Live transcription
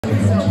From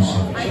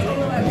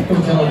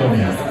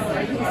Caledonia.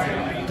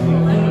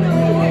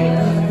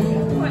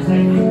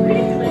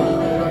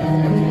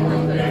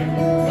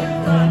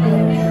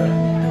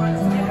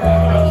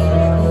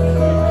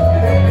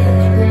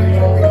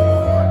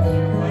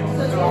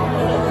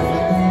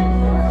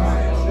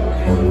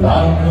 I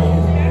don't know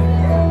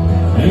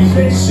if you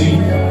can see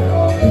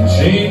the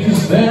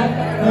changes that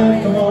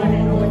have come on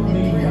with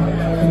me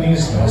in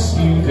these last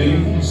few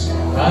days.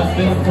 I've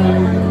been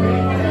through,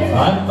 I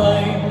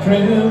might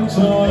drift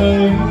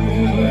away.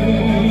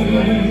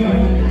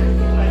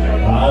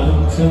 I've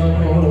been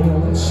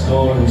telling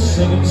stories,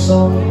 singing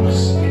songs,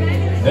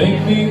 make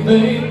me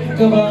think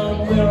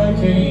about where I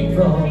came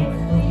from.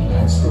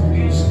 That's the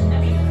reason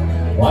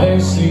why I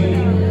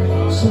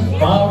seem so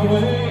far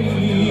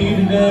away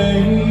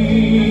today.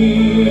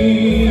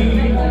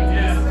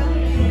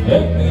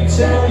 Let me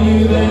tell you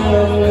that I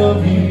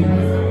love you,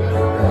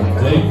 I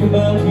think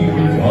about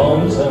you all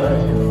the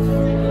time.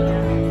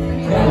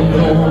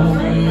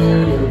 Caledonia,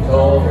 you're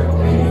calling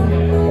me,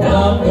 and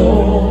I'm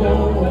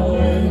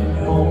going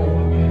home.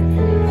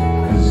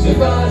 'Cause if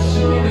I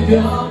should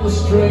become a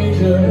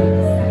stranger,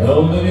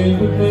 know that it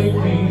would make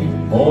me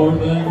more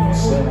than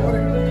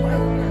sad.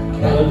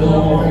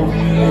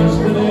 Caledonia has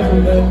been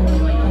everything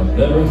I've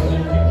ever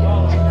had.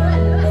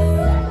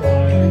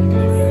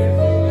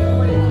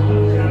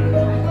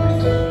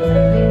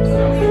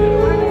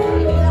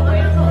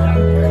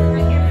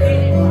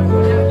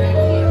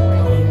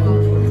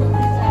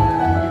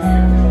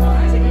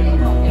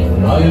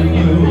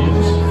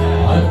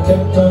 I've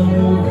kept on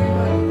moving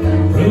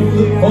through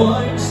the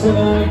points that I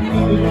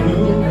needed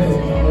moving.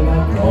 I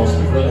lost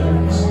the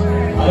friends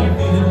I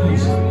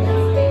needed,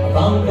 I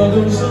found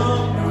others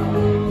on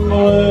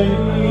my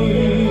way.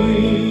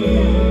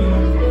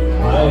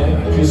 I had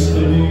kissed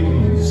the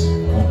leaves,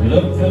 I've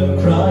loved and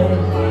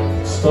cried,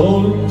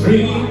 stolen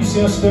dreams,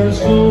 yes there's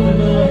golden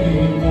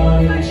night.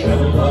 I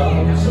traveled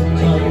out,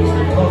 sometimes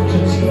the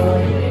conscience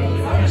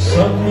lie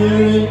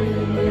somewhere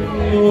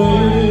in the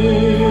way.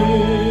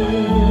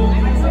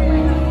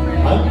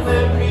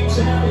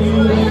 Tell you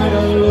that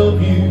I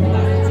love you,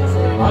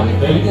 I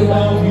think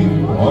about you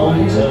all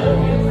the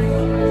time.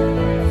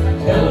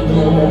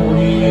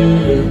 Caledonia,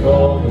 you're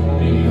calling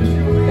me,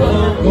 but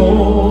I'm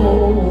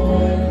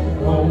going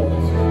home.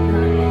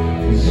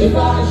 'Cause if I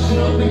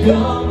should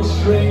become a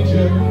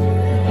stranger,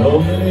 know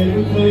that it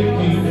would make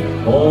me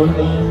more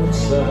than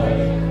sad.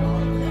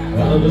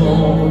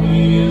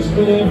 Caledonia has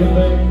been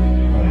everything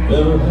I've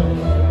ever had.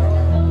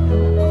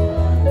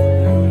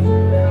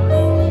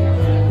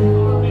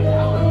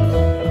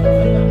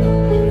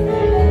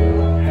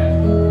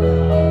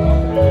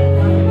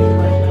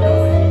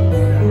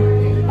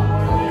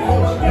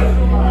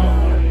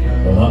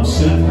 I'm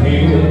sitting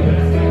here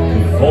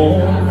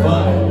before the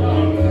fire,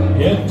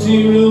 empty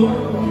room,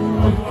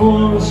 the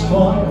forest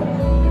fire.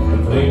 The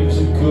flames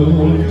are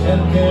cool,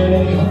 can't get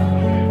any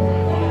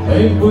higher.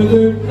 They've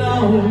withered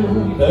now,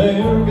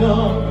 they're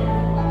gone.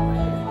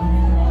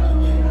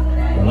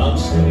 But I'm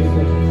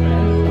staying,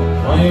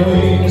 my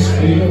wings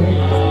feel.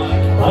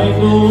 I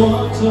know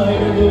what I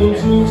will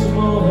do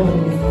tomorrow.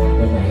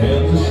 And my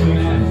hands are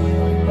shaking,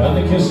 and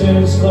the kissing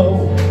is slow.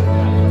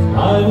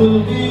 I will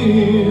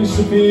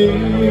disappear.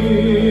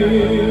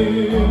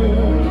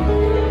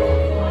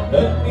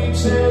 Let me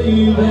tell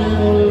you that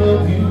I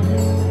love you,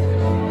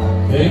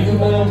 I think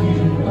about you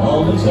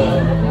all the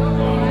time.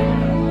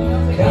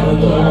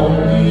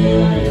 Caledonia,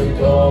 you're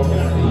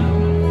calling me,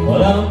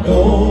 but I'm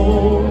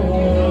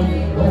going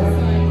home.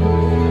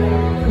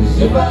 'Cause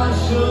if I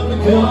should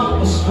become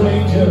a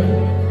stranger,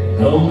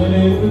 know that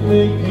it would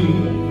make me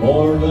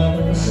more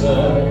than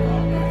sad.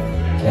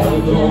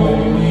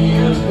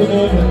 Caledonia's been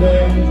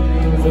everything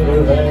I've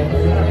ever had.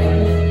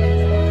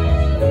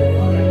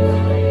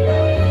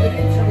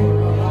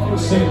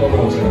 Sing the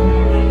whole time.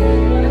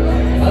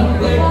 And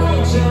let me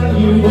tell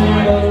you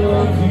that I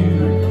love you,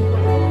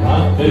 I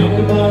think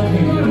about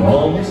you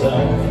all the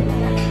time.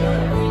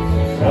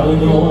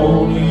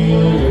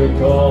 Caledonia, you're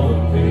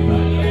calling me,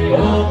 but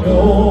I'm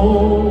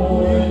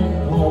going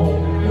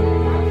home.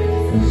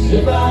 'Cause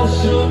if I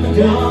should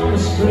become a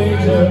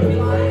stranger,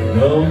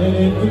 know that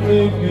it would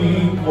make me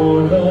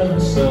more than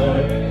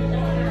sad.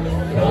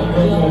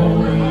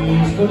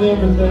 Caledonia's been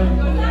everything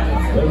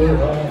I've ever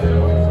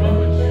had.